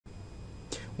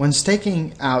When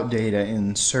staking out data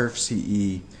in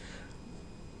SurvCE,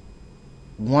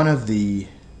 one of the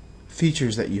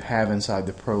features that you have inside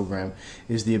the program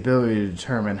is the ability to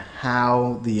determine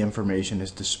how the information is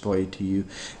displayed to you,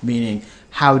 meaning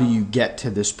how do you get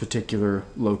to this particular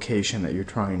location that you're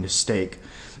trying to stake.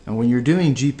 And when you're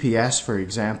doing GPS, for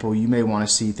example, you may want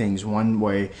to see things one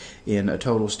way in a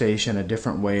total station, a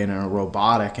different way in a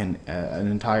robotic, and an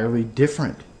entirely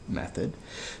different method.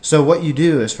 So what you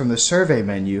do is from the survey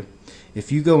menu,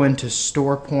 if you go into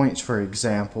store points, for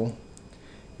example,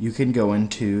 you can go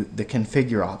into the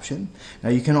configure option. Now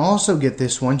you can also get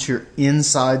this once you're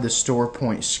inside the store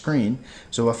point screen.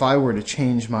 So if I were to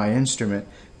change my instrument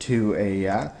to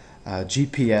a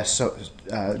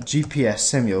GPS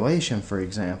simulation, for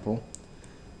example,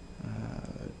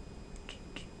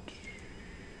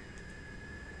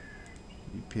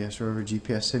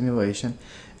 GPS simulation,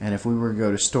 and if we were to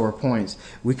go to store points,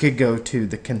 we could go to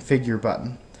the configure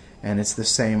button, and it's the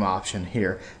same option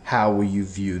here. How will you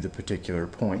view the particular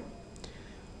point?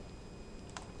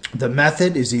 The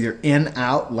method is either in,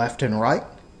 out, left, and right,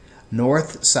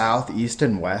 north, south, east,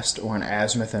 and west, or an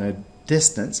azimuth and a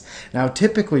distance. Now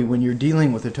typically when you're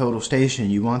dealing with a total station,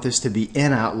 you want this to be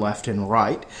in, out, left, and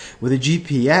right. With a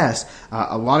GPS,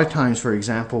 a lot of times, for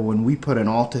example, when we put an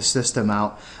Alta system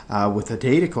out with a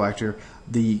data collector,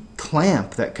 the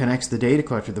clamp that connects the data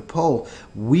collector, the pole,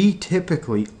 we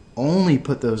typically only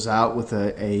put those out with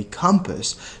a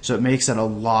compass, so it makes it a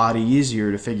lot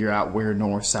easier to figure out where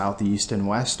north, south, east, and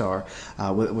west are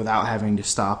without having to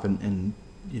stop and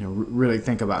really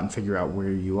think about and figure out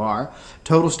where you are.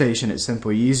 Total station, it's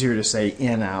simply easier to say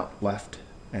in, out, left,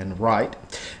 and right.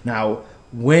 Now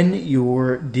when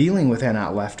you're dealing with in,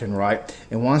 out, left, and right,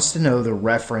 it wants to know the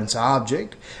reference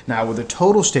object. Now with a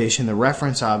total station, the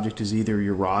reference object is either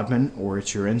your Rodman or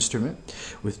it's your instrument.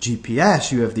 With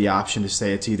GPS, you have the option to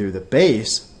say it's either the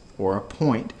base or a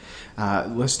point.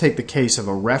 Let's take the case of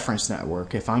a reference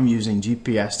network. If I'm using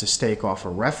GPS to stake off a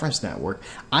reference network,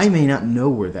 I may not know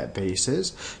where that base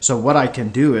is. So what I can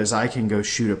do is I can go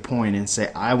shoot a point and say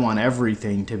I want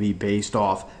everything to be based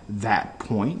off that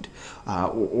point,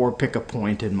 or pick a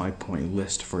point in my point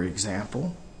list, for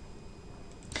example.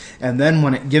 And then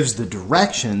when it gives the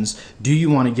directions, do you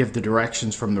want to give the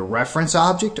directions from the reference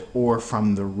object or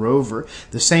from the rover?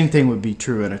 The same thing would be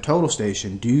true in a total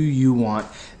station. Do you want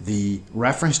the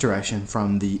reference direction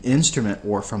from the instrument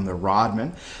or from the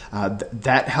Rodman?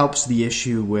 That helps the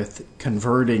issue with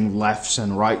converting lefts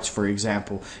and rights, for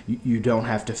example. You don't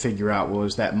have to figure out, well,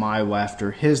 is that my left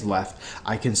or his left?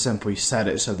 I can simply set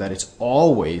it so that it's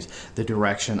always the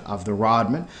direction of the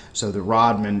Rodman. So the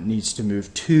Rodman needs to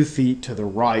move 2 feet to the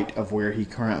right of where he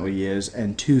currently is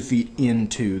and 2 feet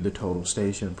into the total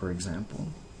station, for example.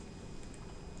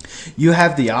 You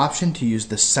have the option to use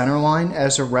the center line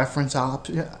as a reference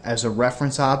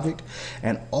object,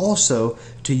 and also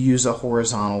to use a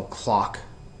horizontal clock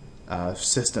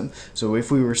system. So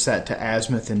if we were set to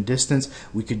azimuth and distance,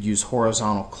 we could use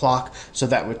horizontal clock. So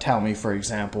that would tell me, for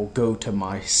example, go to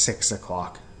my 6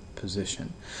 o'clock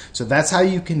position. So that's how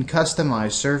you can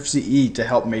customize SurvCE to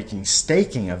help making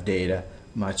staking of data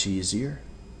much easier.